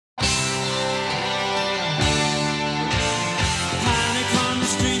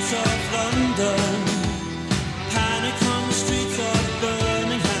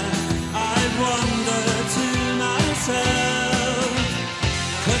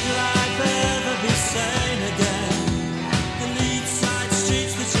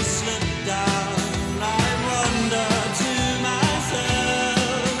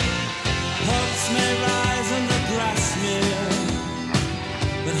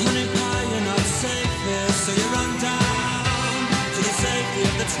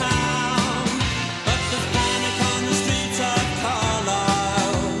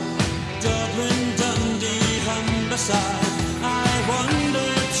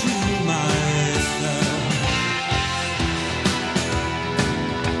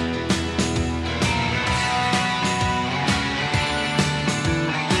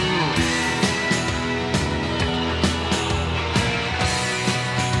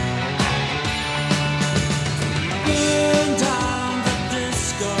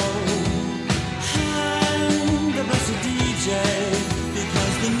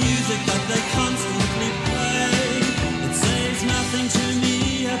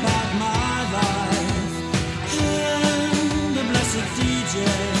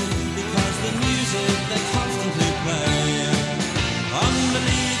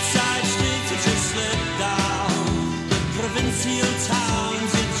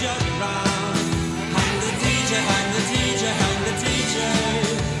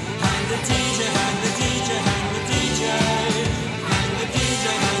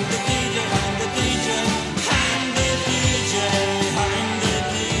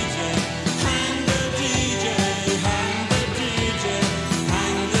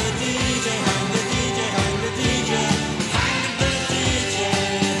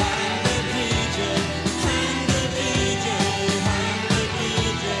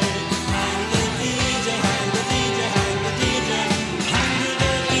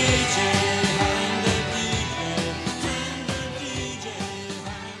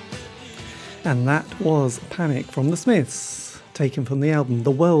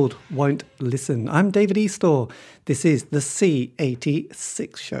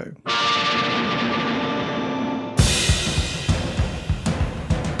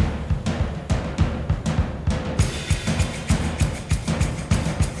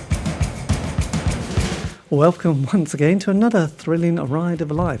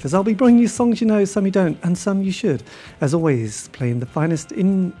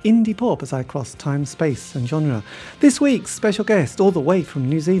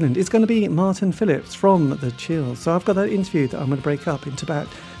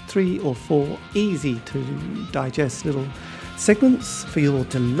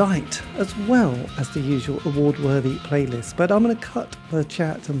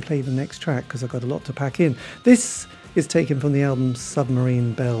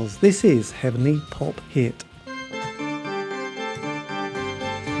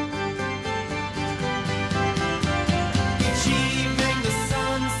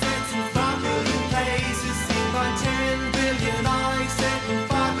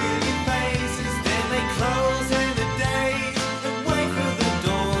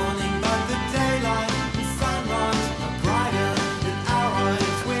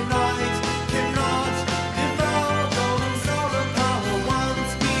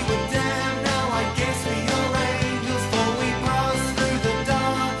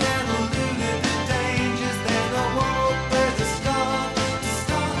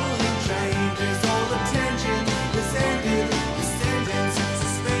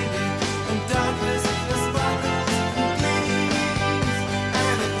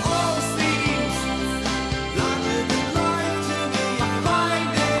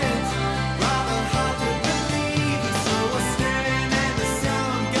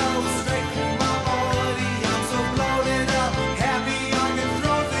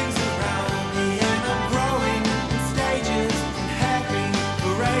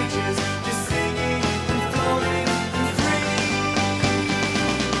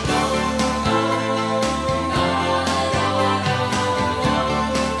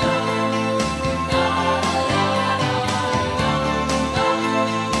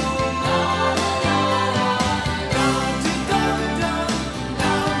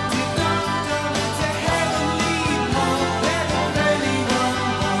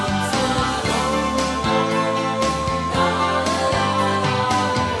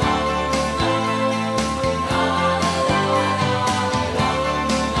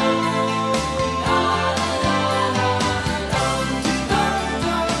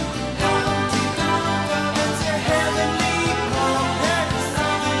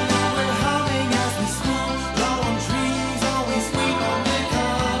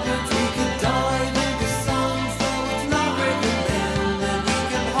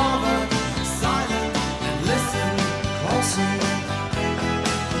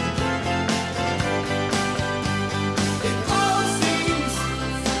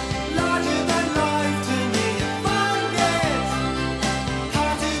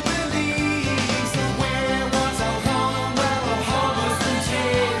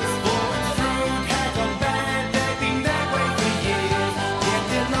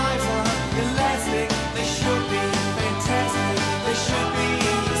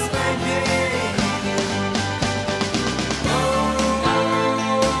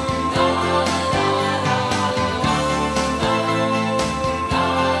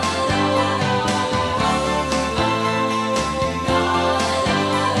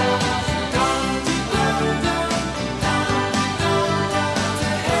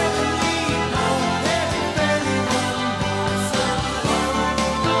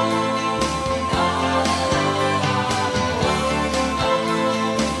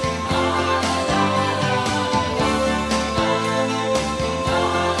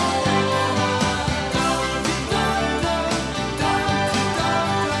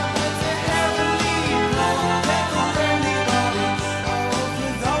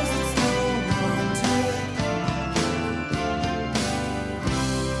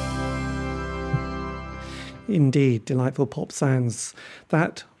Indeed, delightful pop sounds.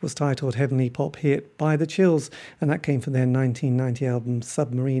 That was titled Heavenly Pop Hit by The Chills, and that came from their 1990 album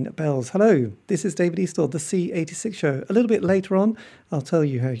Submarine Bells. Hello, this is David Eastaugh, the C86 Show. A little bit later on, I'll tell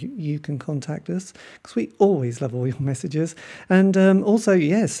you how you can contact us, because we always love all your messages. And also,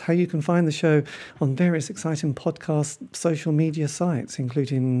 yes, how you can find the show on various exciting podcast social media sites,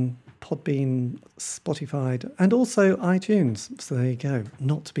 including Podbean, Spotify, and also iTunes. So there you go,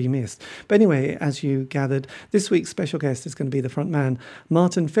 not to be missed. But anyway, as you gathered, this week's special guest is going to be the front man,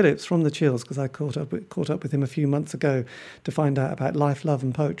 Martin Phillips from The Chills, because I caught up with him a few months ago to find out about life, love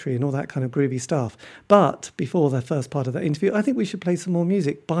and poetry and all that kind of groovy stuff. But before the first part of that interview, I think we should play some more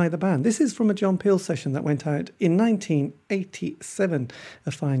music by the band. This is from a John Peel session that went out in 1987,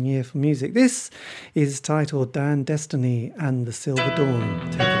 a fine year for music. This is titled Dan Destiny and the Silver Dawn.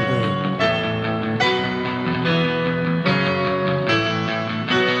 Take it away.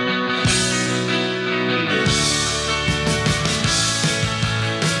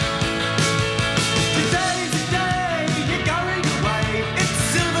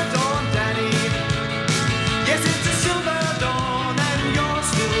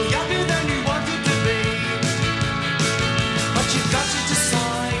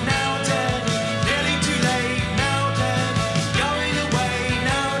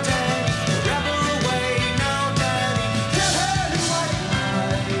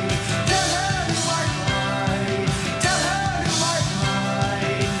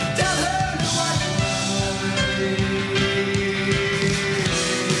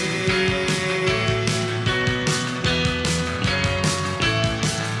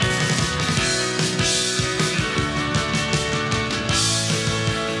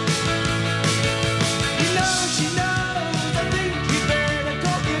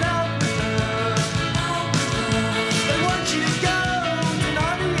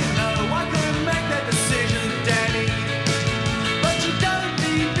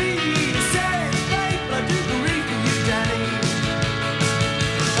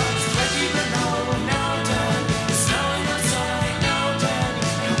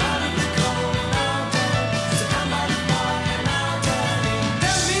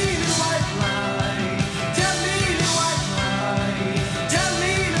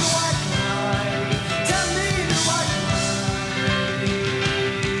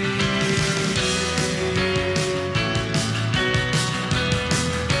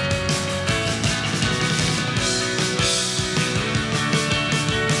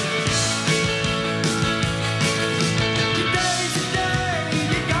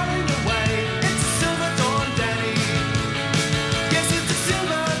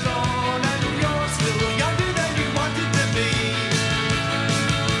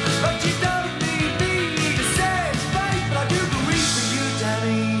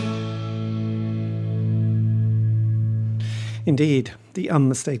 Indeed, the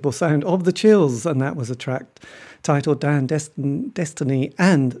unmistakable sound of The Chills, and that was a track titled Dan Destiny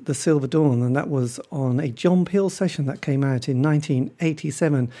and the Silver Dawn, and that was on a John Peel session that came out in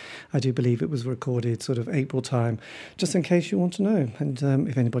 1987. I do believe it was recorded sort of April time, just in case you want to know. And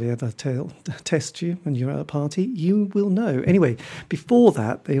if anybody ever tests you and you're at a party, you will know. Anyway, before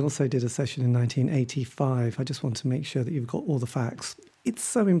that, they also did a session in 1985. I just want to make sure that you've got all the facts. It's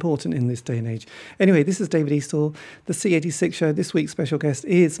so important in this day and age. Anyway, this is David Eastaugh, the C86 Show. This week's special guest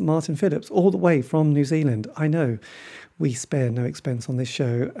is Martin Phillips, all the way from New Zealand. I know we spare no expense on this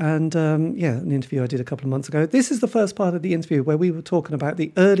show. And an interview I did a couple of months ago. This is the first part of the interview where we were talking about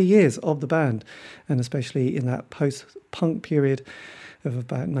the early years of the band, and especially in that post-punk period of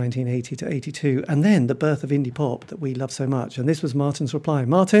about 1980 to 82, and then the birth of indie pop that we love so much. And this was Martin's reply.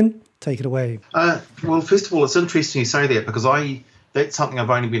 Martin, take it away. Well, first of all, it's interesting you say that, because that's something I've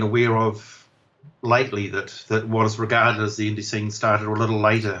only been aware of lately, that what is regarded as the indie scene started a little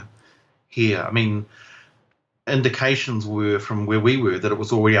later here. I mean, indications were from where we were that it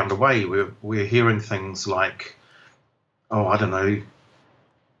was already underway. We're hearing things like, I don't know,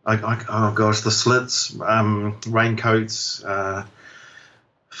 the Slits, Raincoats,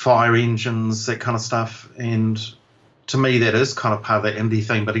 Fire Engines, that kind of stuff. And to me, that is kind of part of that indie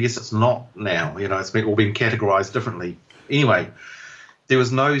thing, but I guess it's not now. It's all been categorized differently. Anyway, there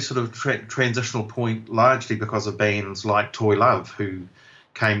was no sort of transitional point, largely because of bands like Toy Love, who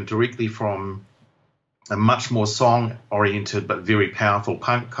came directly from a much more song-oriented but very powerful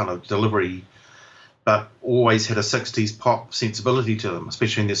punk kind of delivery, but always had a 60s pop sensibility to them,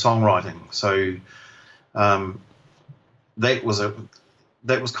 especially in their songwriting. So that was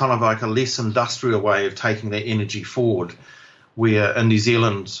kind of like a less industrial way of taking that energy forward, where in New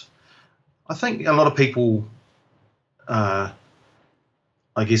Zealand, I think a lot of people...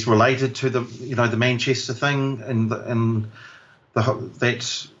 I guess, related to the Manchester thing and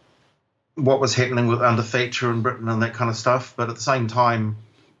that what was happening under Thatcher in Britain and that kind of stuff. But at the same time,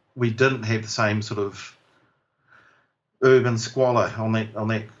 we didn't have the same sort of urban squalor on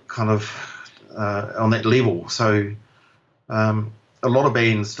that kind of on that level. So a lot of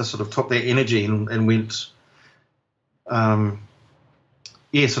bands just sort of took their energy and went,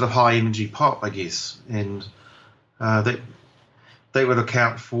 sort of high energy pop, I guess, and that would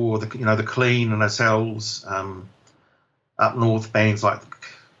account for the Clean and ourselves. Up north, bands like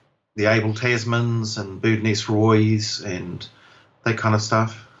the Abel Tasmans and Birdnest Roys and that kind of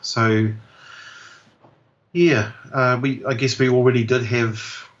stuff. So I guess we already did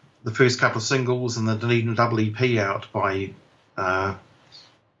have the first couple of singles and the Dunedin double EP out by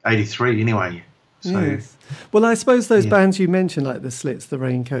 83 anyway. So, yes. Well, I suppose those bands you mentioned, like the Slits, the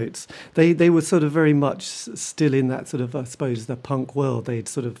Raincoats, they were sort of very much still in that sort of, I suppose, the punk world. They'd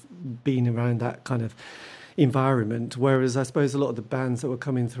sort of been around that kind of environment, whereas I suppose a lot of the bands that were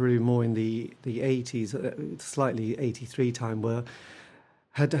coming through more in the 80s, slightly 83 time, were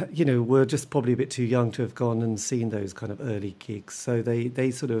just probably a bit too young to have gone and seen those kind of early gigs. So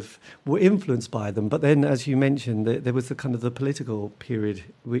they sort of were influenced by them. But then, as you mentioned, there was the kind of the political period,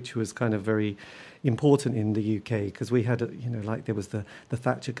 which was kind of very important in the UK, because we had, there was the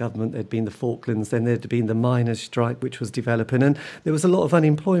Thatcher government, there'd been the Falklands, then there'd been the miners' strike, which was developing, and there was a lot of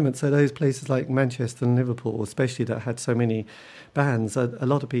unemployment. So those places like Manchester and Liverpool, especially, that had so many bands, a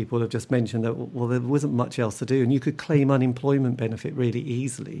lot of people have just mentioned that, well, there wasn't much else to do, and you could claim unemployment benefit really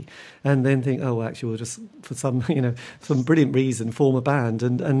easily, and then think, oh, actually, we'll just, for some brilliant reason, form a band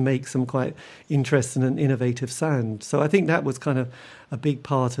and make some quite interesting and innovative sound. So I think that was kind of a big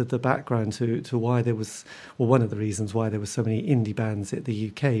part of the background to why there was, well, one of the reasons why there were so many indie bands at the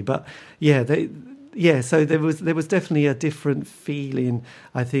UK. But so there was definitely a different feeling,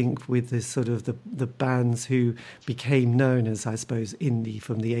 I think, with this sort of the bands who became known as, I suppose, indie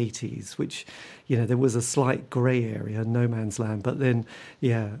from the 80s, which, there was a slight grey area, no man's land. But then,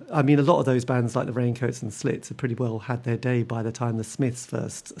 I mean, a lot of those bands like the Raincoats and Slits had pretty well had their day by the time the Smiths'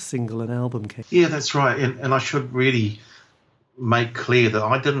 first single and album came. Yeah, that's right. And I should really make clear that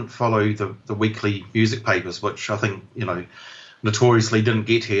I didn't follow the weekly music papers, which I think, notoriously didn't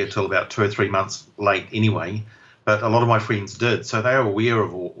get here till about 2 or 3 months late anyway, but a lot of my friends did, so they were aware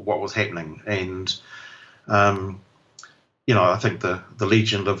of what was happening. And I think the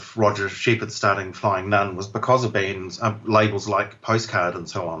legend of Roger Shepherd starting Flying Nun was because of bands, labels like Postcard and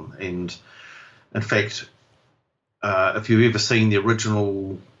so on. And in fact, if you've ever seen the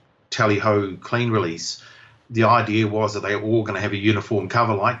original Tally Ho Clean release, the idea was that they were all going to have a uniform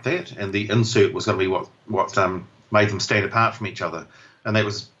cover like that, and the insert was going to be what made them stand apart from each other, and that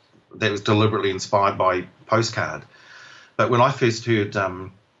was deliberately inspired by Postcard. But when I first heard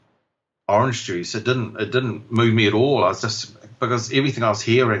Orange Juice, it didn't move me at all. I was just, because everything I was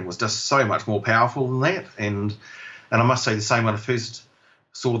hearing was just so much more powerful than that, and I must say the same when I first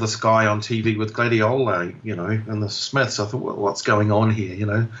saw this guy on TV with Gladiola, and the Smiths. I thought, well, what's going on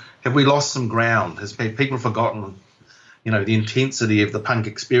here? Have we lost some ground? Has people forgotten, the intensity of the punk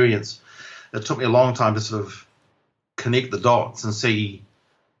experience? It took me a long time to sort of connect the dots and see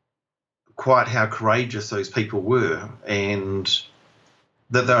quite how courageous those people were, and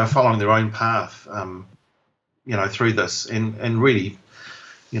that they were following their own path, through this, and really,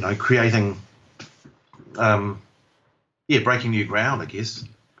 creating, breaking new ground, I guess.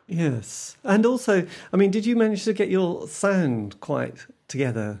 Yes. And also, I mean, did you manage to get your sound quite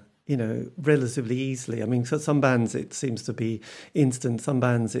together, relatively easily? I mean, so some bands it seems to be instant, some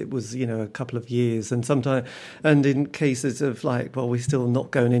bands it was, a couple of years, and sometimes, and in cases of like, well, we're still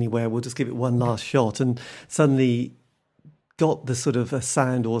not going anywhere, we'll just give it one last shot, and suddenly got the sort of a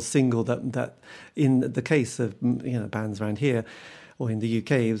sound or single that in the case of, bands around here or in the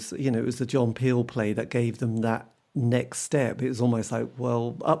UK, it was the John Peel play that gave them that next step. It was almost like,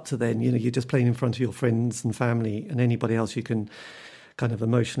 well, up to then, you're just playing in front of your friends and family and anybody else you can kind of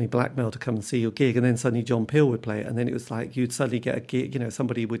emotionally blackmail to come and see your gig, and then suddenly John Peel would play it, and then it was like you'd suddenly get a gig,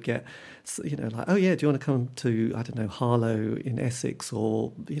 somebody would get, like, oh yeah, do you want to come to, I don't know, Harlow in Essex,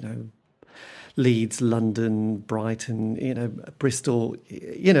 or, Leeds, London, Brighton, Bristol,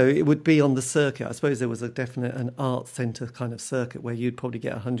 it would be on the circuit. I suppose there was an art centre kind of circuit where you'd probably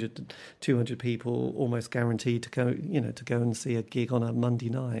get 100, 200 people almost guaranteed to go and see a gig on a Monday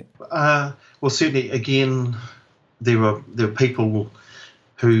night. Well, certainly, again, there were people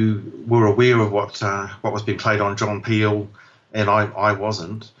who were aware of what was being played on John Peel, and I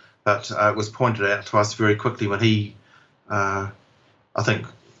wasn't, but it was pointed out to us very quickly when he, I think,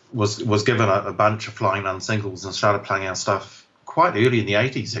 was given a bunch of Flying Nun singles and started playing our stuff quite early in the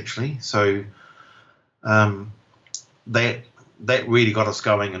 80s, actually. So that really got us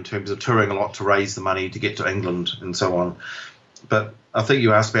going in terms of touring a lot to raise the money to get to England and so on. But I think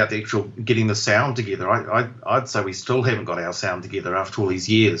you asked about the actual getting the sound together. I'd say we still haven't got our sound together after all these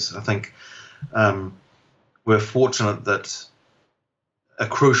years. I think we're fortunate that a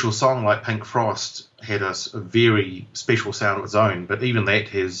crucial song like Pink Frost had a very special sound of its own, but even that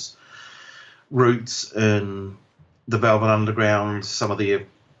has roots in the Velvet Underground, some of their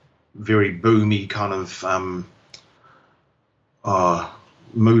very boomy kind of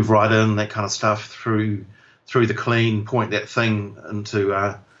move right in, that kind of stuff, through the Clean, point that thing into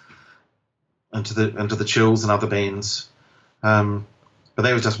the Chills and other bands. But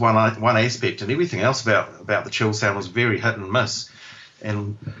that was just one aspect, and everything else about the Chill sound was very hit and miss,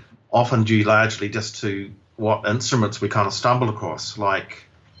 and often due largely just to what instruments we kind of stumbled across, like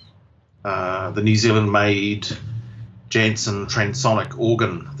the New Zealand-made Jansen transonic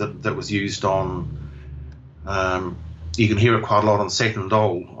organ that was used on. You can hear it quite a lot on Saturn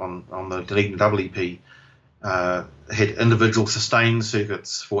Doll on the Dunedin Double EP. Had individual sustain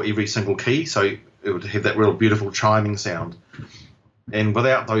circuits for every single key, so it would have that real beautiful chiming sound. And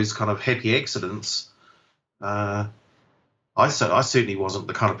without those kind of happy accidents, I certainly wasn't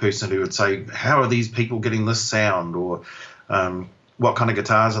the kind of person who would say, how are these people getting this sound, or what kind of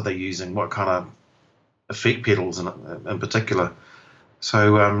guitars are they using, what kind of effect pedals in particular.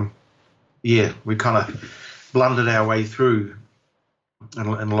 So we kind of blundered our way through in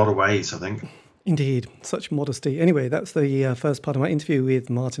a lot of ways, I think. Indeed, such modesty. Anyway, that's the first part of my interview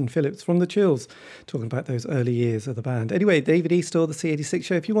with Martin Phillips from The Chills, talking about those early years of the band. Anyway, David Eastaugh, the C86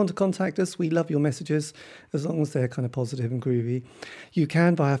 Show. If you want to contact us, we love your messages, as long as they're kind of positive and groovy. You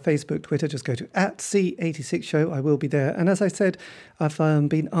can via Facebook, Twitter, just go to @C86 Show. I will be there. And as I said, I've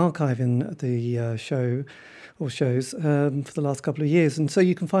been archiving the show or shows for the last couple of years. And so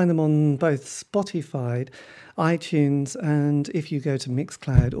you can find them on both Spotify, iTunes, and if you go to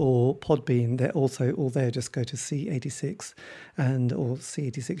Mixcloud or Podbean, they're also all there. Just go to C86 or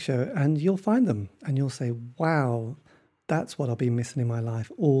C86 Show and you'll find them and you'll say, wow, that's what I've been missing in my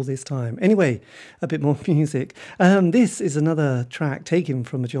life all this time. Anyway, a bit more music. This is another track taken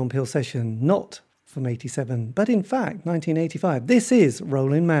from a John Peel session, not from 87, but in fact 1985. This is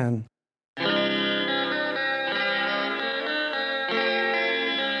Rolling Man.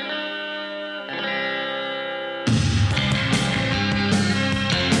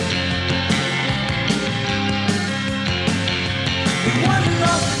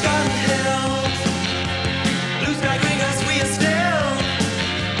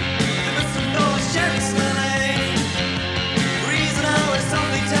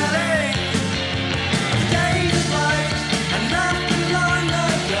 Days of life and nothing long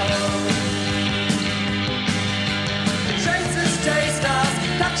ago.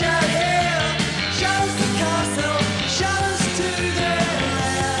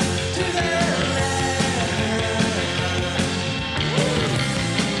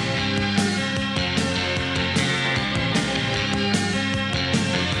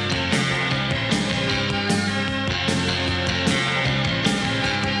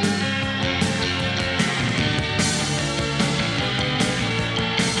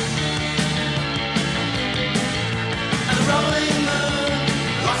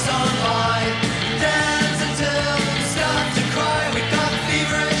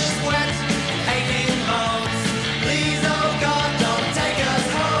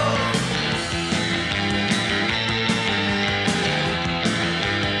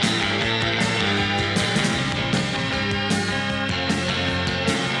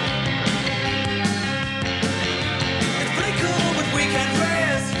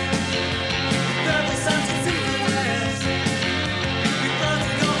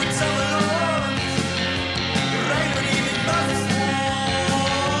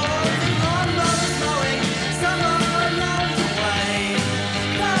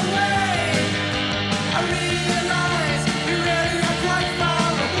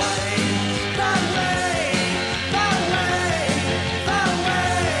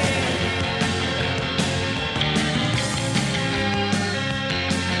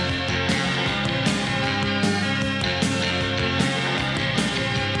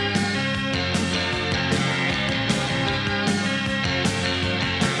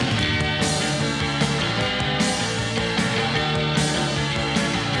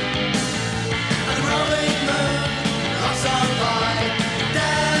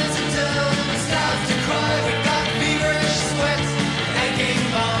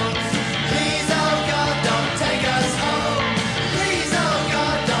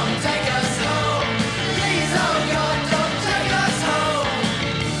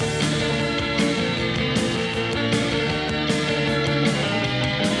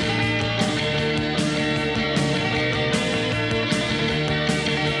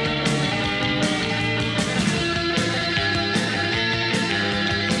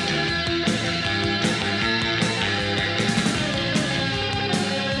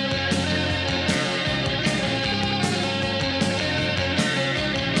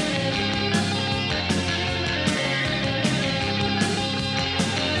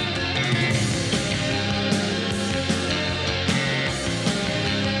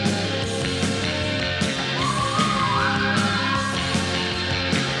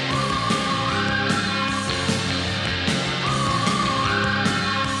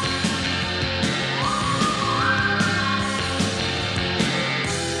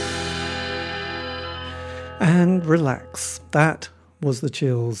 and relax. That was the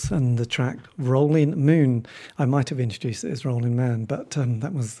Chills and the track Rolling Moon. I might have introduced it as Rolling Man, but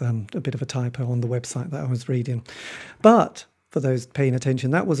that was a bit of a typo on the website that I was reading. But for those paying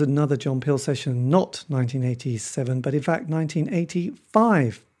attention, that was another John Peel session, not 1987, but in fact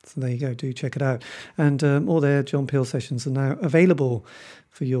 1985. So there you go, do check it out. And all their John Peel sessions are now available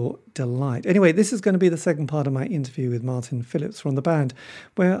for your delight. Anyway, this is going to be the second part of my interview with Martin Phillips from the band,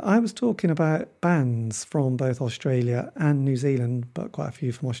 where I was talking about bands from both Australia and New Zealand, but quite a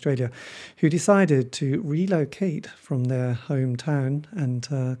few from Australia, who decided to relocate from their hometown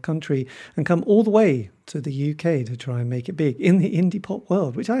and country and come all the way to the UK to try and make it big in the indie pop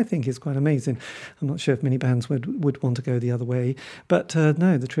world, which I think is quite amazing. I'm not sure if many bands would want to go the other way, but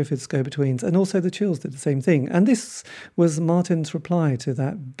no, the Triffids, Go-Betweens, and also the Chills did the same thing. And this was Martin's reply to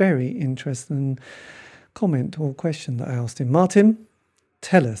that very interesting comment or question that I asked him. Martin,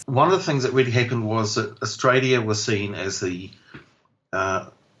 tell us. One of the things that really happened was that Australia was seen as the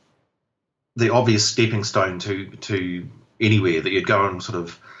obvious stepping stone to anywhere that you'd go and sort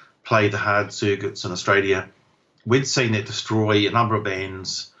of play the hard circuits in Australia. We'd seen that destroy a number of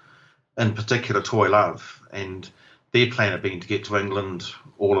bands, in particular Toy Love, and their plan had been to get to England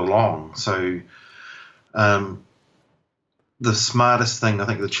all along. So the smartest thing I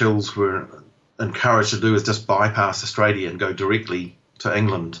think the Chills were encouraged to do is just bypass Australia and go directly to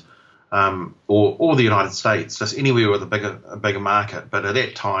England or the United States, just anywhere with a bigger market. But at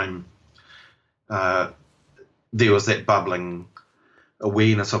that time, there was that bubbling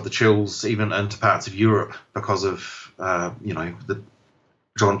awareness of the Chills even into parts of Europe because of the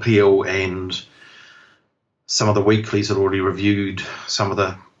John Peel and some of the weeklies had already reviewed some of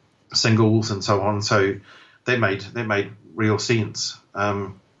the singles and so on. So that made real sense.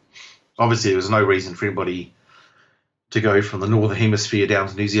 Obviously, there was no reason for anybody to go from the Northern Hemisphere down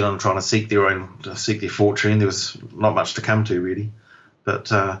to New Zealand trying to seek their fortune. There was not much to come to really,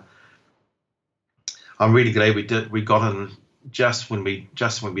 but I'm really glad we got in just when we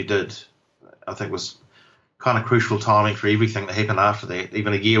did. I think it was kind of crucial timing for everything that happened after that.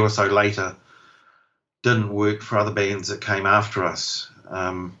 Even a year or so later, didn't work for other bands that came after us.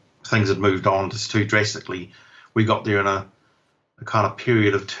 Things had moved on just too drastically. We got there in a kind of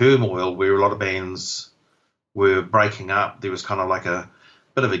period of turmoil where a lot of bands were breaking up. There was kind of like a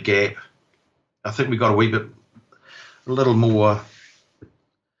bit of a gap. I think we got a little more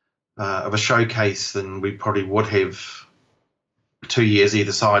of a showcase than we probably would have 2 years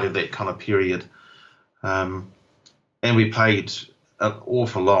either side of that kind of period. And we played an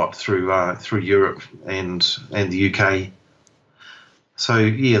awful lot through Europe and the UK. So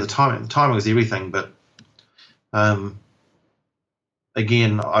yeah, the timing was everything. But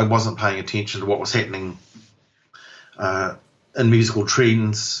again, I wasn't paying attention to what was happening in musical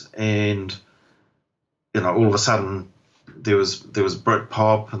trends, and all of a sudden there was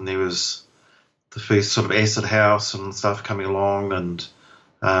Britpop and there was the first sort of acid house and stuff coming along, and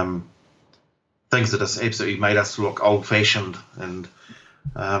things that just absolutely made us look old-fashioned. And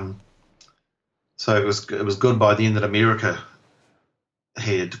so it was good by the end that America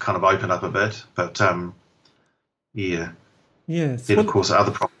had kind of opened up a bit, but yeah. Yes. Then, of course,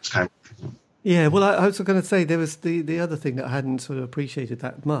 other problems came. Yeah, well, I was going to say there was the other thing that I hadn't sort of appreciated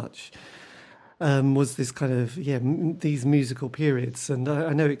that much was this kind of, these musical periods. And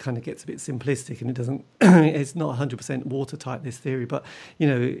I know it kind of gets a bit simplistic and it doesn't, it's not 100% watertight, this theory, but,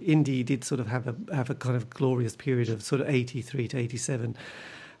 indie did sort of have a kind of glorious period of sort of 83 to 87.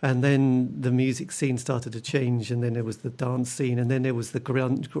 And then the music scene started to change, and then there was the dance scene, and then there was the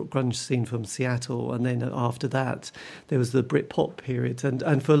grunge scene from Seattle, and then after that there was the Britpop period.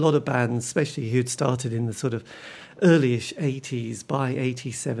 And for a lot of bands, especially who'd started in the sort of early-ish 80s, by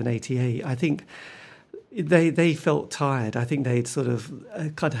 87, 88, I think they felt tired. I think they'd sort of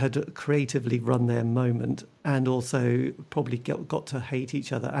kind of had creatively run their moment, and also probably got to hate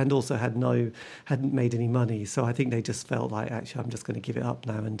each other, and also hadn't made any money. So I think they just felt like, actually, I'm just going to give it up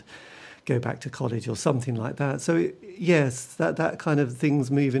now and go back to college or something like that. So yes, that kind of thing's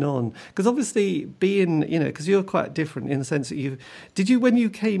moving on. Because obviously being, because you're quite different in the sense that did you, when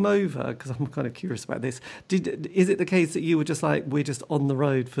you came over, because I'm kind of curious about this, is it the case that you were just like, we're just on the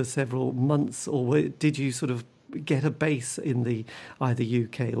road for several months, or did you sort of get a base in either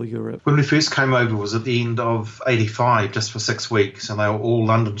UK or Europe? When we first came over was at the end of 85, just for 6 weeks, and they were all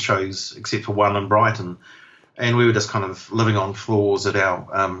London shows except for one in Brighton. And we were just kind of living on floors at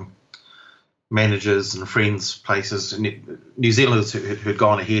our managers and friends' places. New Zealanders who'd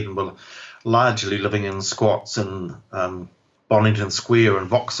gone ahead and were largely living in squats in Bonington Square and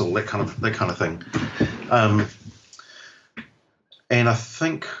Vauxhall, that kind of thing. And I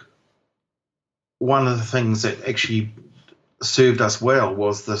think one of the things that actually served us well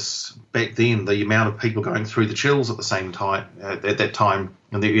was this back then, the amount of people going through the Chills at the same time, at that time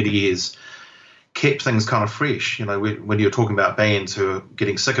in the early years, kept things kind of fresh. You know, when you're talking about bands who are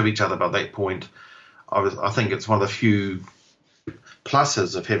getting sick of each other by that point, I think it's one of the few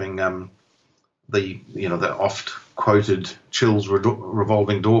pluses of having the oft quoted Chills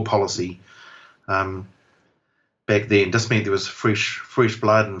revolving door policy back then. Just meant there was fresh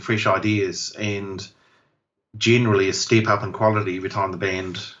blood and fresh ideas, and generally a step up in quality every time the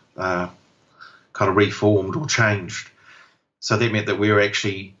band kind of reformed or changed. So that meant that we were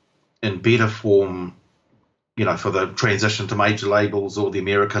actually in better form, you know, for the transition to major labels or the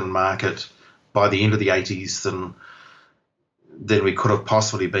American market by the end of the 80s than we could have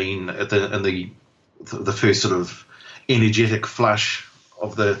possibly been in the first sort of energetic flush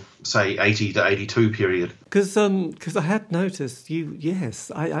of the, say, 80 to 82 period. Because I had noticed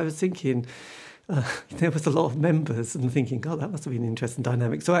I was thinking there was a lot of members and thinking, God, that must have been an interesting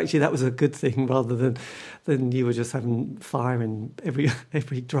dynamic. So actually that was a good thing rather than you were just having fire in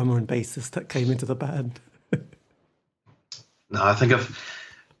every drummer and bassist that came into the band. No, I think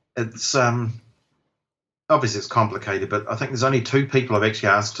it's obviously it's complicated, but I think there's only 2 people I've actually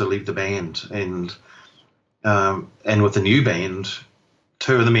asked to leave the band, and with the new band,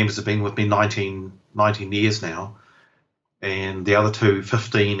 2 of the members have been with me 19 years now, and the other 2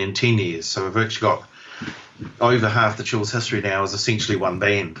 15 and 10 years. So we've actually got over half the Chills history now is essentially one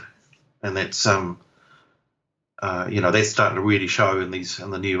band, and that's that's starting to really show in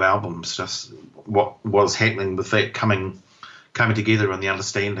the new albums just what was happening with that coming together and the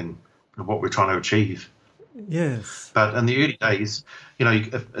understanding of what we're trying to achieve. Yes. But in the early days, you know,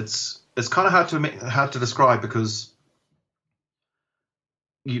 it's kind of hard to describe, because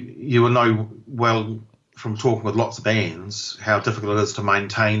you will know well from talking with lots of bands how difficult it is to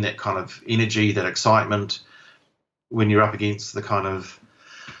maintain that kind of energy, that excitement, when you're up against the kind of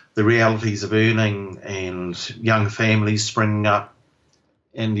the realities of earning and young families springing up,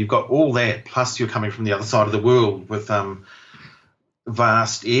 and you've got all that, plus you're coming from the other side of the world with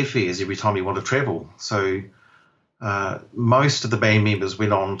vast airfares every time you want to travel. So most of the band members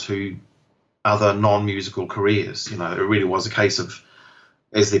went on to other non-musical careers. You know, it really was a case of,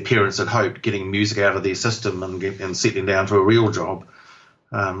 as their parents had hoped, getting music out of their system and settling down to a real job.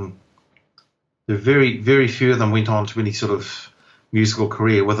 Very, very few of them went on to any sort of musical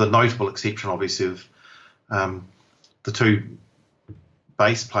career, with a notable exception, obviously, of the 2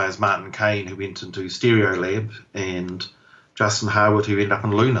 bass players, Martin Kane, who went into Stereolab, and Justin Harwood, who ended up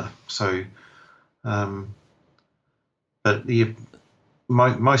in Luna. So, but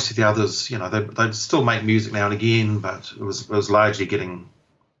most of the others, you know, they'd still make music now and again, but it was largely getting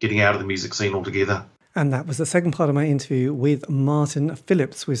out of the music scene altogether. And that was the second part of my interview with Martin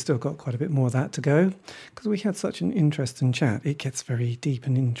Phillips. We've still got quite a bit more of that to go, because we had such an interesting chat. It gets very deep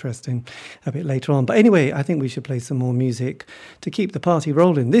and interesting a bit later on. But anyway, I think we should play some more music to keep the party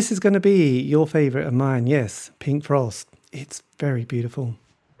rolling. This is going to be your favourite of mine, yes, Pink Frost. It's very beautiful.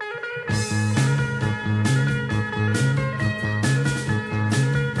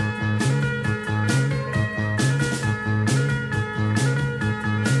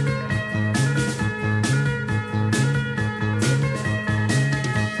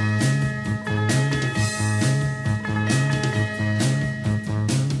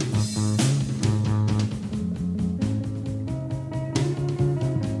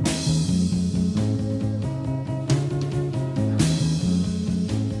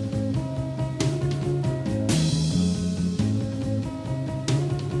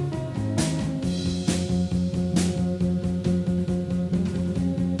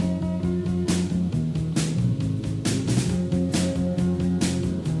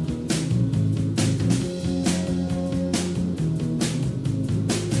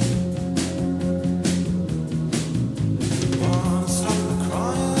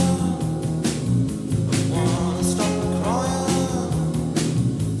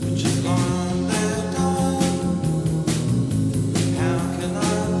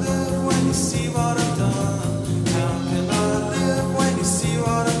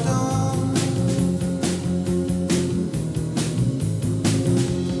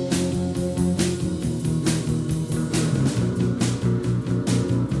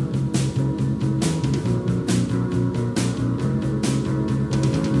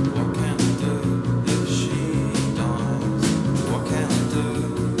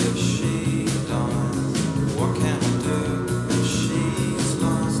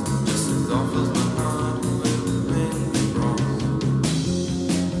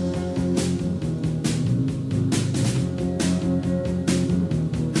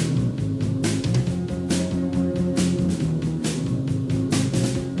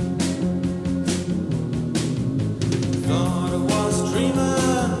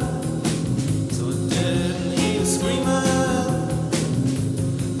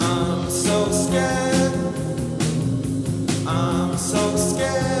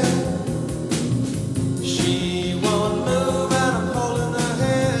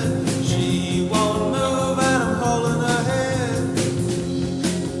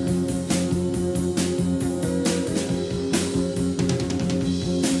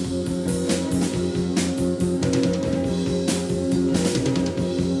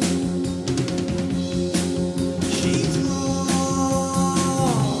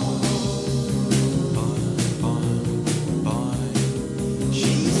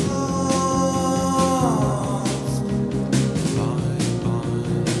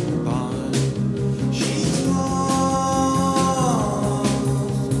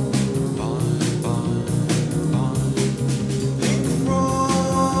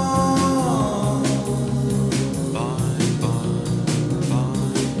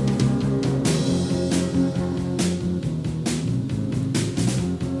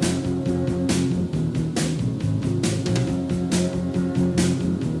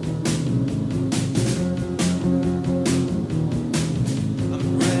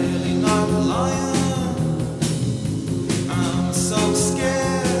 crying. I'm so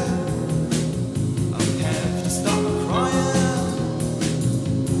scared. I have to stop crying.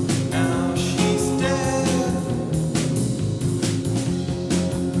 Now she's dead.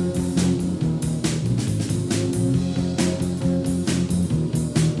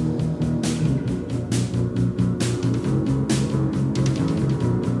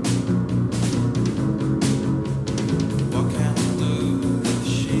 What can I do if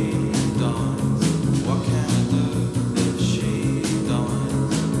she dies? What can I do if she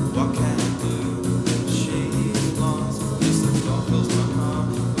dies? What can I do if she's lost? Yes, the thought fills my heart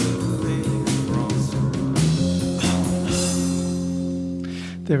with pink frost.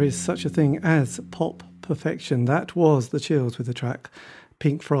 There is such a thing as pop perfection. That was The Chills with the track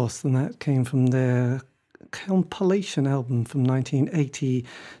Pink Frost, and that came from their compilation album from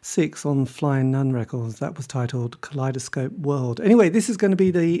 1986 on Flying Nun Records. That was titled Kaleidoscope World. Anyway, this is going to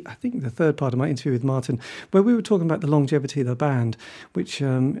be I think the third part of my interview with Martin, where we were talking about the longevity of the band, which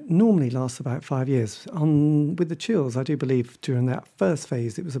normally lasts about 5 years. With The Chills, I do believe during that first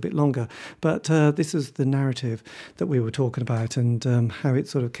phase it was a bit longer, but this is the narrative that we were talking about, and how it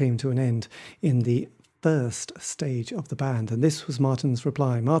sort of came to an end in the first stage of the band. And this was Martin's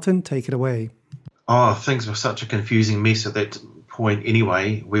reply. Martin, take it away. Oh, things were such a confusing mess at that point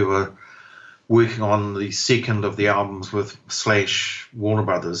anyway. We were working on the second of the albums with / Warner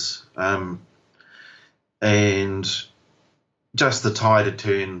Brothers, and just the tide had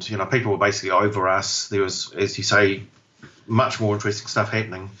turned. You know, people were basically over us. There was, as you say, much more interesting stuff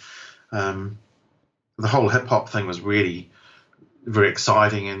happening. The whole hip-hop thing was really very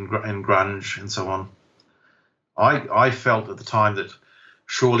exciting, and grunge and so on. I felt at the time that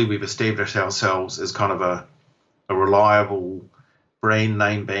surely we've established ourselves as kind of a reliable brand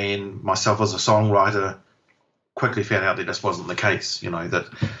name band. Myself as a songwriter quickly found out that this wasn't the case, you know, that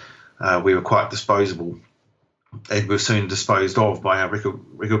we were quite disposable, and were soon disposed of by our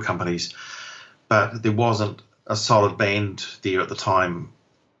record companies. But there wasn't a solid band there at the time,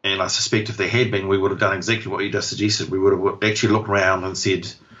 and I suspect if there had been, we would have done exactly what you just suggested. We would have actually looked around and said,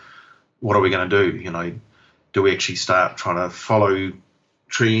 what are we going to do? You know, do we actually start trying to follow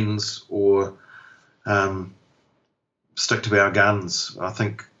trends, or stick to our guns? I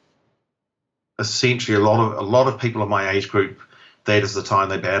think essentially a lot of people in my age group, that is the time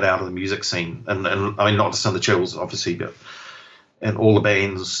they bowed out of the music scene, and I mean, not just in the Chills obviously, but and all the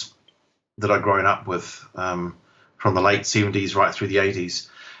bands that I'd grown up with, from the late 70s right through the 80s.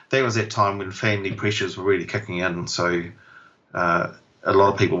 That was that time when family pressures were really kicking in, so a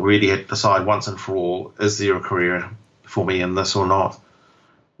lot of people really had to decide once and for all, is there a career for me in this or not?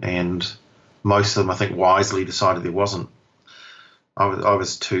 And most of them, I think, wisely decided there wasn't. I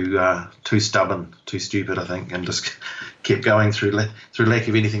was too stubborn, too stupid, I think, and just kept going through lack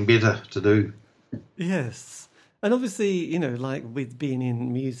of anything better to do. Yes. And obviously, you know, like with being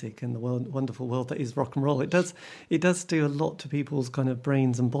in music and the wonderful world that is rock and roll, it does do a lot to people's kind of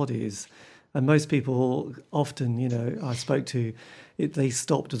brains and bodies. And most people often, you know, I spoke to, they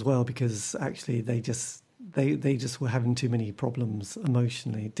stopped as well because actually they just were having too many problems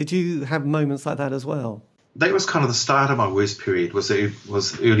emotionally. Did you have moments like that as well? That was kind of the start of my worst period, was the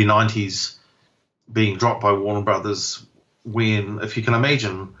early 90s, being dropped by Warner Brothers, when, if you can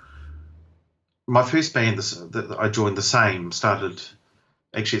imagine, my first band that I joined, The Same, started,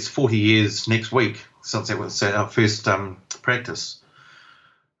 actually it's 40 years next week since that was our first practice.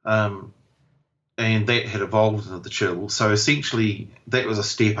 And that had evolved into the Chills. So essentially that was a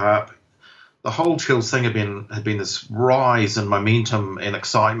step up. The whole Chills thing had been this rise in momentum and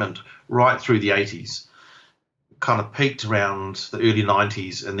excitement right through the 80s. Kind of peaked around the early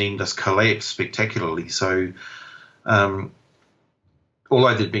 90s and then just collapsed spectacularly. So although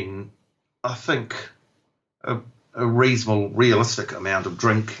there'd been, I think, a reasonable, realistic amount of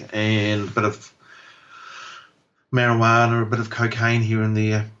drink and a bit of marijuana, a bit of cocaine here and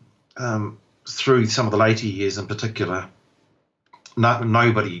there, through some of the later years in particular,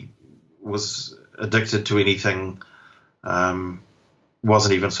 nobody was addicted to anything,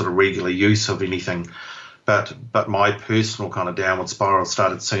 wasn't even sort of regular use of anything. But my personal kind of downward spiral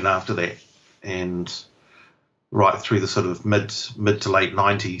started soon after that, and right through the sort of mid to late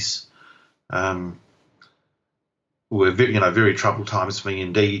 90s were very troubled times for me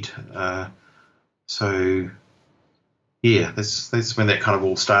indeed. So yeah, that's when that kind of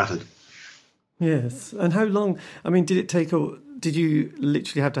all started. Yes. And how long, I mean, did you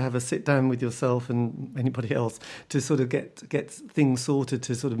literally have to have a sit down with yourself and anybody else to sort of get things sorted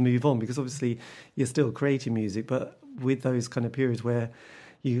to sort of move on? Because obviously you're still creating music, but with those kind of periods where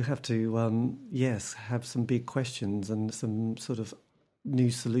you have to, have some big questions and some sort of new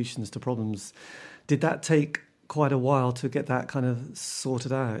solutions to problems. Did that take quite a while to get that kind of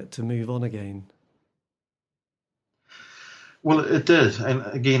sorted out, to move on again? Well, it did, and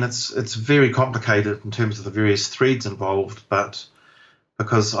again, it's very complicated in terms of the various threads involved. But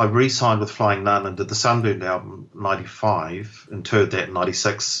because I re-signed with Flying Nun and did the Sunburned album '95 and toured that in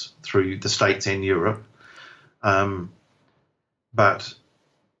 '96 through the States and Europe, but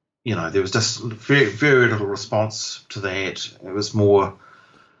there was just very, very little response to that. It was more,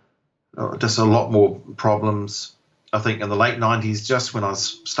 just a lot more problems. I think in the late '90s, just when I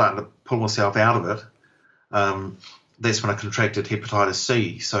was starting to pull myself out of it, that's when I contracted hepatitis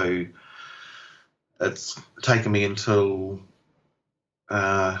C. So it's taken me until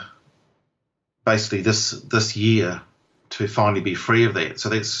basically this year to finally be free of that. So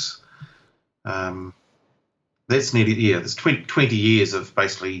that's nearly, there's 20 years of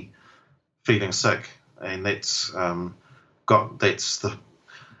basically feeling sick, and that's the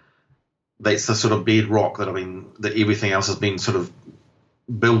sort of bedrock that everything else has been sort of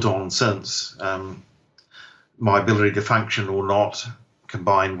built on since. My ability to function or not,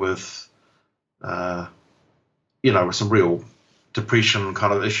 combined with some real depression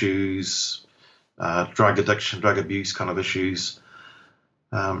kind of issues, drug addiction, drug abuse kind of issues.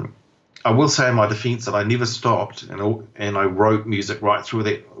 I will say in my defence that I never stopped, and I wrote music right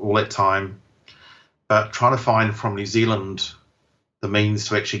through all that time. But trying to find from New Zealand the means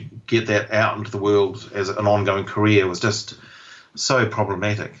to actually get that out into the world as an ongoing career was just so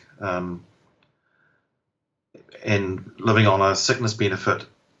problematic. And living on a sickness benefit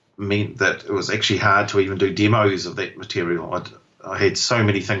meant that it was actually hard to even do demos of that material. I had so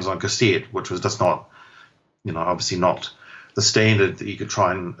many things on cassette, which was just not, obviously not the standard that you could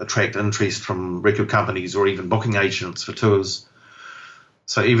try and attract interest from record companies or even booking agents for tours.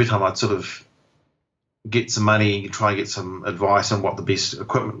 So every time I'd sort of get some money, try and get some advice on what the best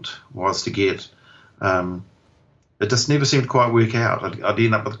equipment was to get, it just never seemed to quite work out. I'd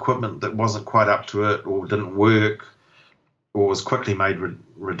end up with equipment that wasn't quite up to it, or didn't work, or was quickly made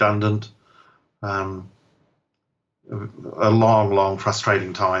redundant. A long,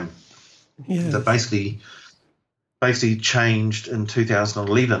 frustrating time. Yes. That basically changed in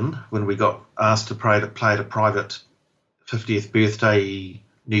 2011 when we got asked to play at a private 50th birthday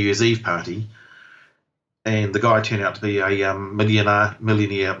New Year's Eve party, and the guy turned out to be a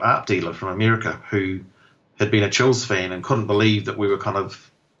millionaire art dealer from America who had been a Chills fan and couldn't believe that we were kind of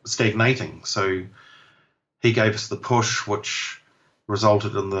stagnating. So he gave us the push, which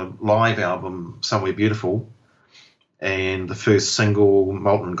resulted in the live album Somewhere Beautiful and the first single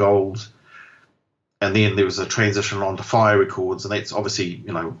Molten Gold. And then there was a transition on to Fire Records, and that's obviously,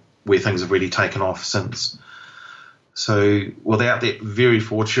 where things have really taken off since. So without that very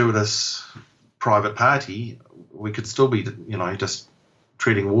fortuitous private party, we could still be, just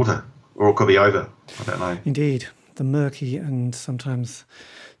treading water, or it could be over. I don't know. Indeed, the murky and sometimes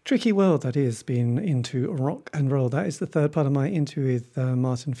tricky world that is being into rock and roll. That is the third part of my interview with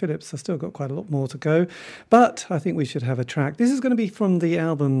Martin Phillips. I've still got quite a lot more to go, but I think we should have a track. This is going to be from the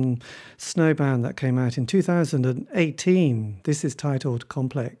album Snowbound that came out in 2018. This is titled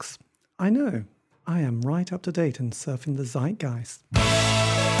Complex. I know, I am right up to date and surfing the zeitgeist.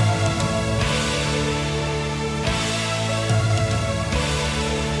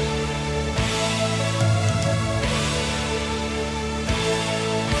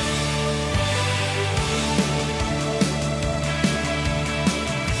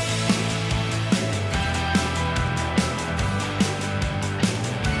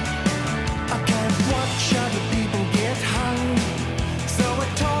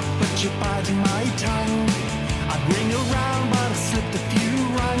 Biting my tongue, I'd ring around, but I slipped a few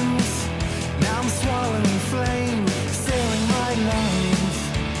rungs.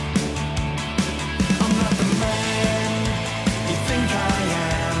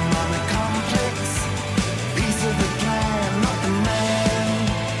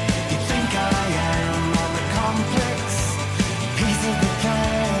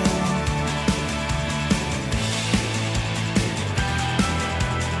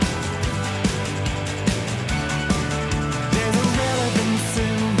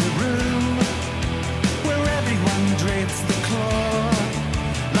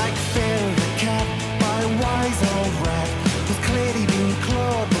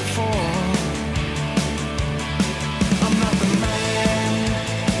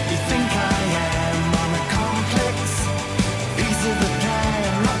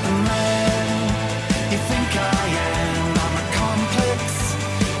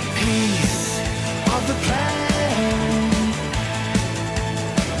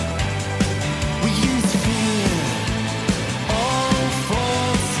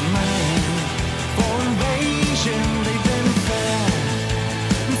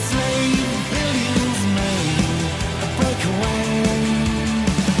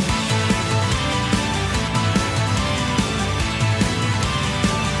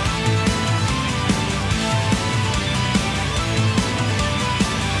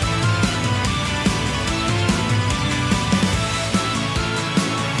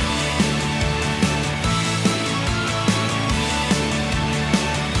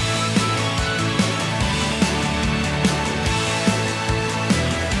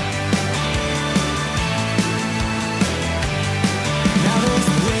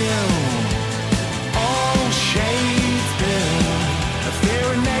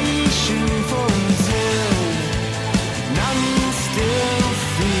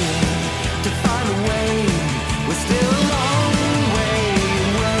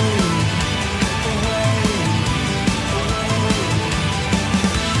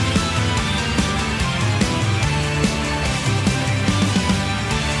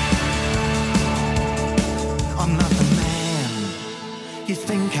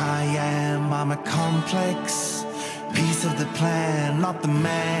 complex piece of the plan, not the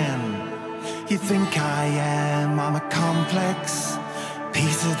man you think I am. I'm a complex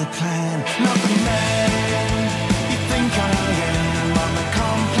piece of the plan, not the man you think I am. I'm a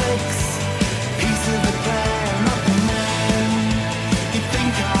complex piece of the plan, not the man you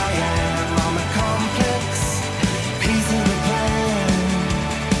think I am. I'm a complex piece of the plan,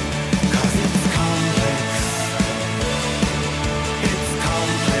 'cause it's complex. It's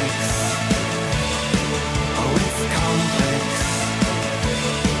complex. Oh, it's complex.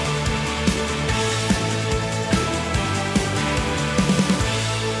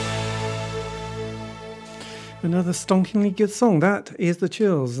 Another stonkingly good song. That is The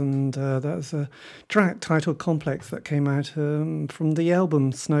Chills, and that's a track titled Complex that came out from the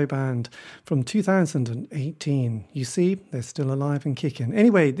album Snowband from 2018. You see, they're still alive and kicking.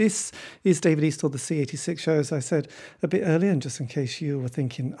 Anyway, this is David Eastaugh, the C86 Show, as I said a bit earlier, and just in case you were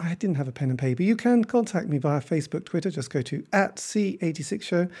thinking, I didn't have a pen and paper, you can contact me via Facebook, Twitter. Just go to @C86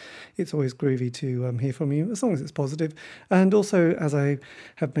 Show. It's always groovy to hear from you, as long as it's positive. And also, as I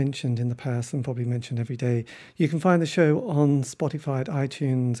have mentioned in the past, and probably mention every day, you can find the show on Spotify,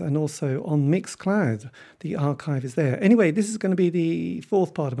 iTunes, and also on Mixcloud. The archive is there. Anyway, this is going to be the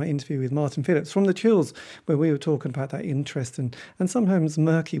fourth part of my interview with Martin Phillips from The Chills, where we were talking about that interesting and sometimes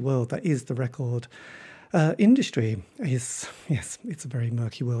murky world that is the record industry. Yes, it's a very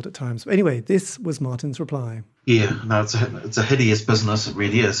murky world at times. But anyway, this was Martin's reply. Yeah, no, it's a hideous business. It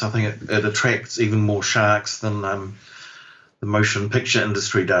really is. I think it attracts even more sharks than the motion picture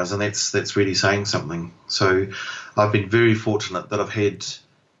industry does, and that's really saying something. So I've been very fortunate that I've had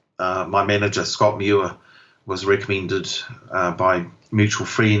my manager, Scott Muir, was recommended by mutual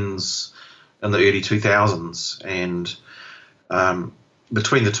friends in the early 2000s, and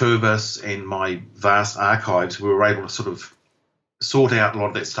between the two of us and my vast archives, we were able to sort of sort out a lot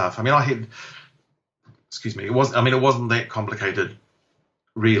of that stuff. I mean, it wasn't that complicated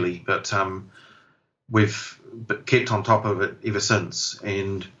really, but we've kept on top of it ever since.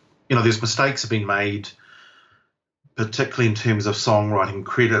 And, there's mistakes have been made, particularly in terms of songwriting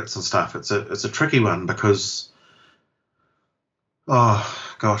credits and stuff. It's a tricky one because, oh,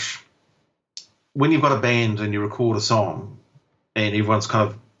 gosh, when you've got a band and you record a song and everyone's kind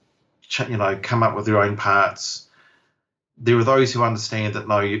of, come up with their own parts, there are those who understand that,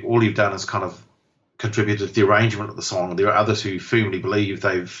 no, all you've done is kind of contributed to the arrangement of the song. There are others who firmly believe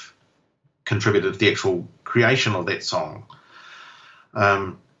they've contributed to the actual creation of that song.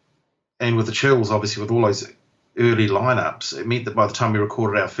 And with The Chills, obviously, with all those early lineups, it meant that by the time we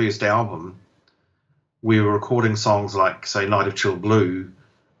recorded our first album, we were recording songs like, say, Night of Chill Blue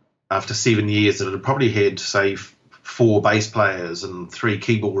after 7 years that had probably had, say, 4 bass players and 3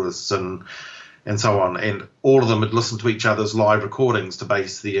 keyboardists and so on. And all of them had listened to each other's live recordings to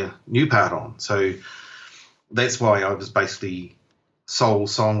base their new part on. So that's why I was basically sole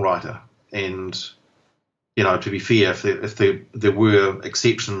songwriter. And, to be fair, if there were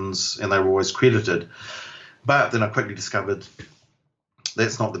exceptions and they were always credited. But then I quickly discovered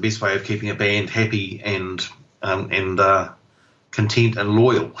that's not the best way of keeping a band happy and content and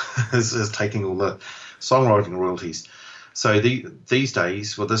loyal is taking all the songwriting royalties. So these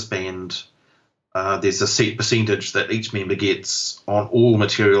days with this band, there's a set percentage that each member gets on all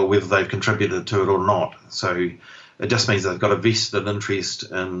material, whether they've contributed to it or not. So it just means they've got a vested interest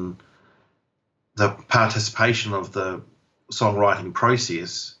in the participation of the songwriting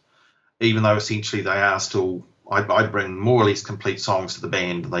process, even though essentially they are still, I bring more or less complete songs to the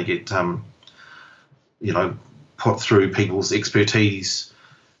band. They get, put through people's expertise.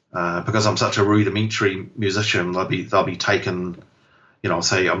 Because I'm such a rudimentary musician, they'll be taken,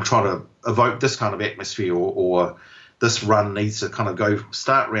 say I'm trying to evoke this kind of atmosphere, or this run needs to kind of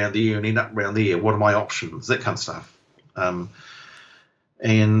start around there and end up around there. What are my options? That kind of stuff.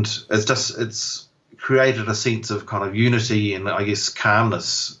 And it's created a sense of kind of unity and I guess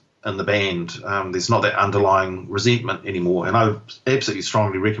calmness in the band. There's not that underlying resentment anymore, and I absolutely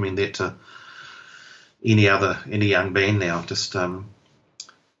strongly recommend that to any young band now. Just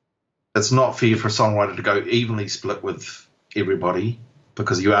it's not fair for a songwriter to go evenly split with everybody,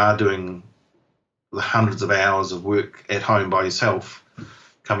 because you are doing the hundreds of hours of work at home by yourself,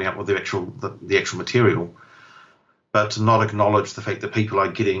 coming up with the actual material. But to not acknowledge the fact that people are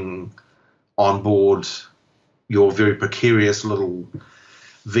getting on board your very precarious little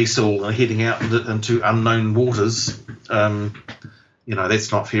vessel and heading out into unknown waters,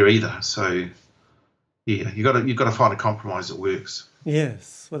 that's not fair either. So, yeah, you've got to find a compromise that works.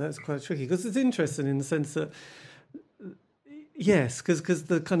 Yes, well, that's quite tricky, because it's interesting in the sense that, yes, because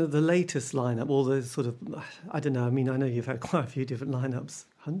the kind of the latest lineup, or the sort of, I don't know, I mean, I know you've had quite a few different lineups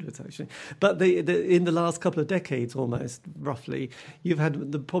Hundreds, actually. But in the last couple of decades, almost, roughly, you've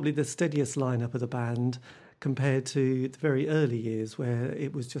had probably the steadiest lineup of the band compared to the very early years where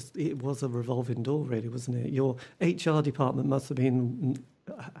it was a revolving door, really, wasn't it? Your HR department must have been,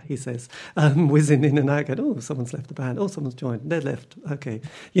 he says, whizzing in and out, going, oh, someone's left the band, oh, someone's joined, they're left, okay.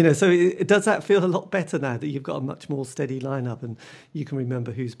 So does that feel a lot better now that you've got a much more steady lineup and you can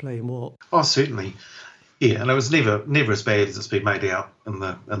remember who's playing what? Oh, certainly. Yeah, and it was never as bad as it's been made out in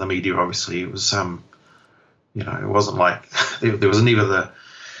the media. Obviously, it was it wasn't like there was never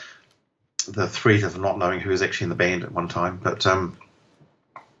the threat of not knowing who was actually in the band at one time. But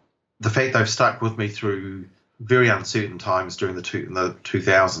the fact they've stuck with me through very uncertain times during the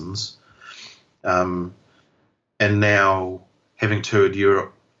 2000s, and now having toured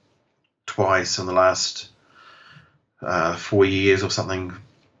Europe twice in the last 4 years or something,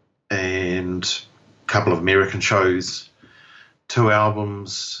 and couple of American shows, 2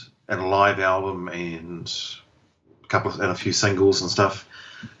 albums and a live album and a few singles and stuff.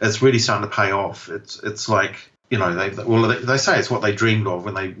 It's really starting to pay off. It's like, they say it's what they dreamed of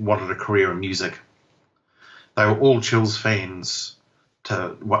when they wanted a career in music. They were all Chills fans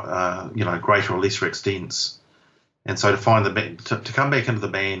to greater or lesser extents, and so to find the band, to come back into the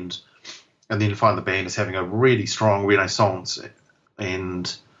band, and then find the band is having a really strong renaissance,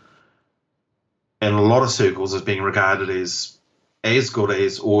 and in a lot of circles as being regarded as good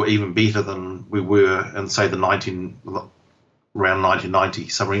as or even better than we were in, say, around 1990,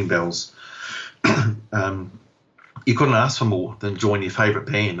 Submarine Bells. You couldn't ask for more than join your favourite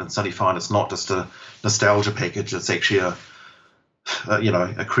band and suddenly find it's not just a nostalgia package, it's actually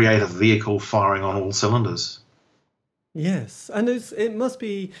a creative vehicle firing on all cylinders. Yes, and it must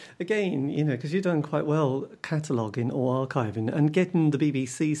be, again, because you've done quite well cataloguing or archiving and getting the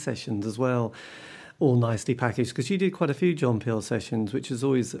BBC sessions as well, all nicely packaged, because you did quite a few John Peel sessions, which is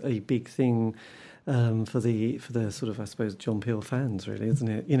always a big thing for the sort of, I suppose, John Peel fans, really, isn't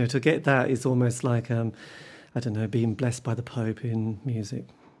it? To get that is almost like, being blessed by the Pope in music.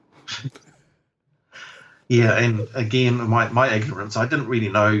 Yeah, and again, my ignorance, I didn't really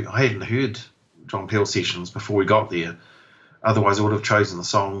know, I hadn't heard John Peel sessions before we got there. Otherwise, I would have chosen the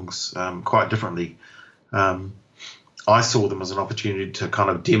songs quite differently. I saw them as an opportunity to kind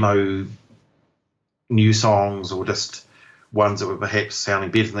of demo new songs or just ones that were perhaps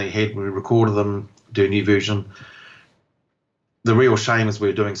sounding better than they had when we recorded them, do a new version. The real shame is we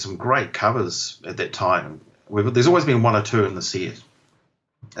were doing some great covers at that time. There's always been 1 or 2 in the set,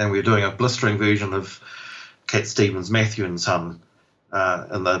 and we were doing a blistering version of Cat Stevens' Matthew and Son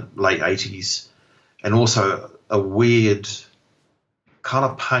in the late 80s, and also a weird kind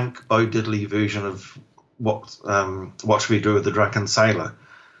of punk Bo Diddley version of What Should We Do with the Drunken Sailor.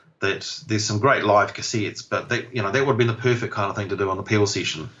 That there's some great live cassettes, but that would have been the perfect kind of thing to do on the Peel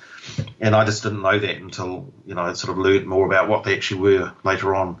session, and I just didn't know that until I sort of learned more about what they actually were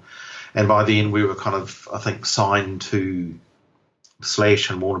later on. And by then we were kind of, I think, signed to Slash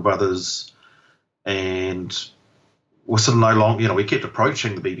and Warner Brothers, and we're sort of no longer, we kept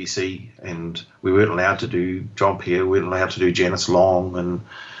approaching the BBC, and we weren't allowed to do John Peel, we weren't allowed to do Janice Long, and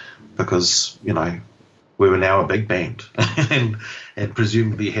because we were now a big band and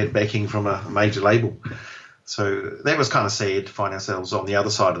presumably had backing from a major label. So that was kind of sad to find ourselves on the other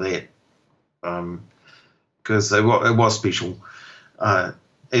side of that, because it was special.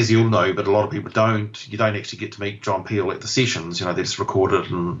 As you'll know, but a lot of people don't, you don't actually get to meet John Peel at the sessions. They just recorded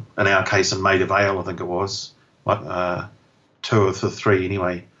it, in our case, in Maida Vale, I think it was, 2 of the 3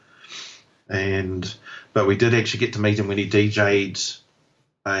 anyway. But we did actually get to meet him when he DJ'd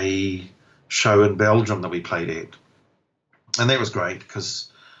a show in Belgium that we played at, and that was great because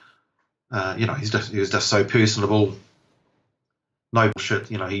he was just so personable, no bullshit.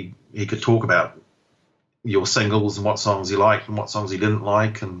 He could talk about your singles and what songs he liked and what songs he didn't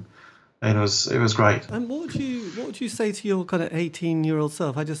like, and it was great. And what would you say to your kind of 18-year-old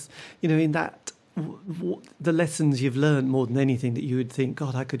self? I just in that the lessons you've learned more than anything, that you would think,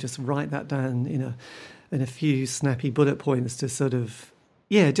 God, I could just write that down in a few snappy bullet points to sort of,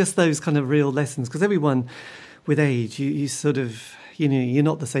 just those kind of real lessons. Because everyone with age, you sort of, you're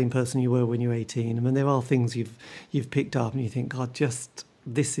not the same person you were when you were 18. I mean, there are things you've picked up and you think, God, just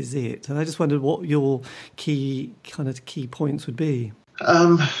this is it. And I just wondered what your key points would be.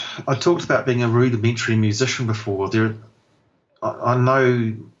 I talked about being a rudimentary musician before. I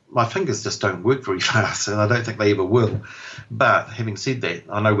know my fingers just don't work very fast, and I don't think they ever will. But having said that,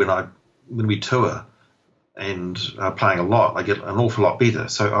 I know when we tour and are playing a lot, I get an awful lot better.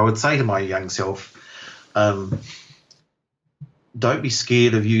 So I would say to my young self, don't be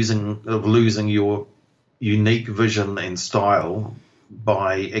scared of losing your unique vision and style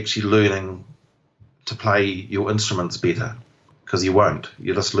by actually learning to play your instruments better, because you won't.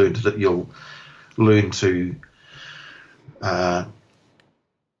 You'll learn to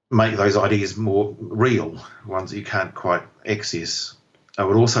make those ideas more real, ones that you can't quite access. I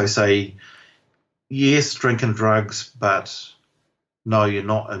would also say, yes, drink and drugs, but no, you're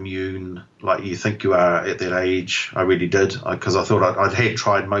not immune like you think you are at that age. I really did, because I thought I had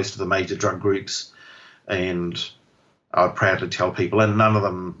tried most of the major drug groups, and I would proudly tell people, and none of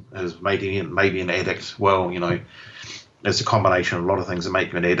them has made me an addict. Well, it's a combination of a lot of things that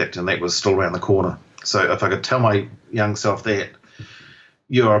make you an addict, and that was still around the corner. So if I could tell my young self that,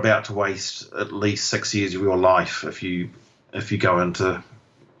 you are about to waste at least 6 years of your life if you go into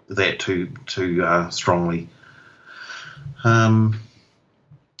that too strongly. I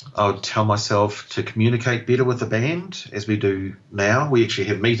would tell myself to communicate better with the band, as we do now. We actually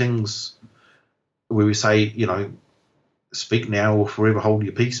have meetings where we say, speak now or forever hold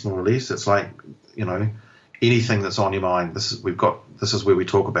your peace, more or less. It's like, anything that's on your mind, this is where we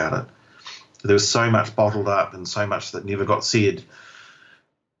talk about it. There was so much bottled up and so much that never got said,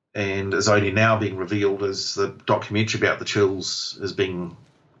 and is only now being revealed as the documentary about the Chills is being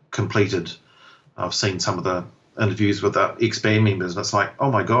completed. I've seen some of the interviews with the ex-band members, and it's like,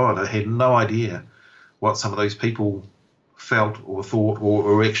 oh my God, I had no idea what some of those people felt or thought or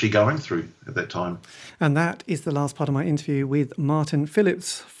were actually going through at that time. And that is the last part of my interview with Martin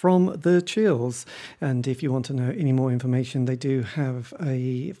Phillips from The Chills. And if you want to know any more information, they do have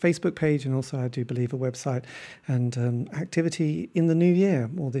a Facebook page, and also I do believe a website, and activity in the new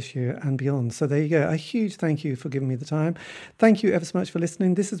year, or this year and beyond. So there you go. A huge thank you for giving me the time. Thank you ever so much for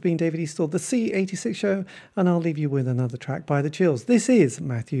listening. This has been David Eastaugh, the C86 Show, and I'll leave you with another track by The Chills. This is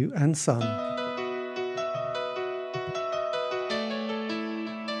Matthew and Son.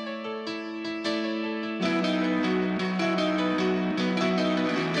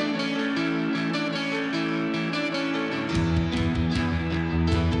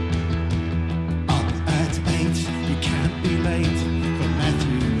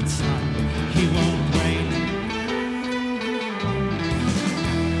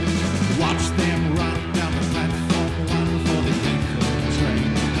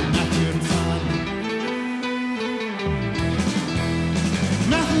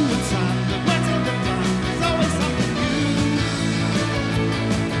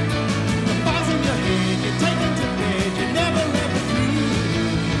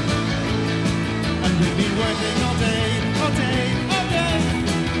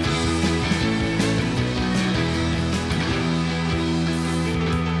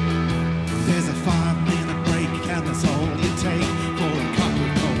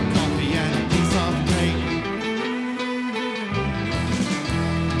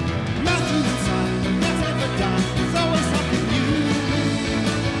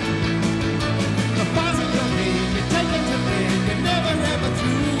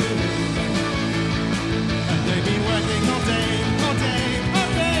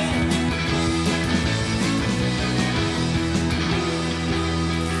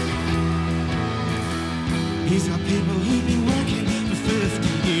 These are people who've been working for 50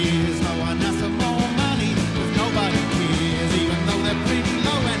 years. No one asks for more money, because nobody cares, even though they're pretty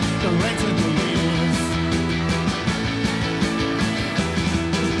low and the rent of arrears.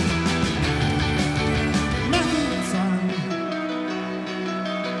 Matthew and Son,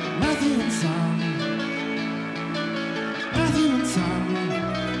 Matthew and Son.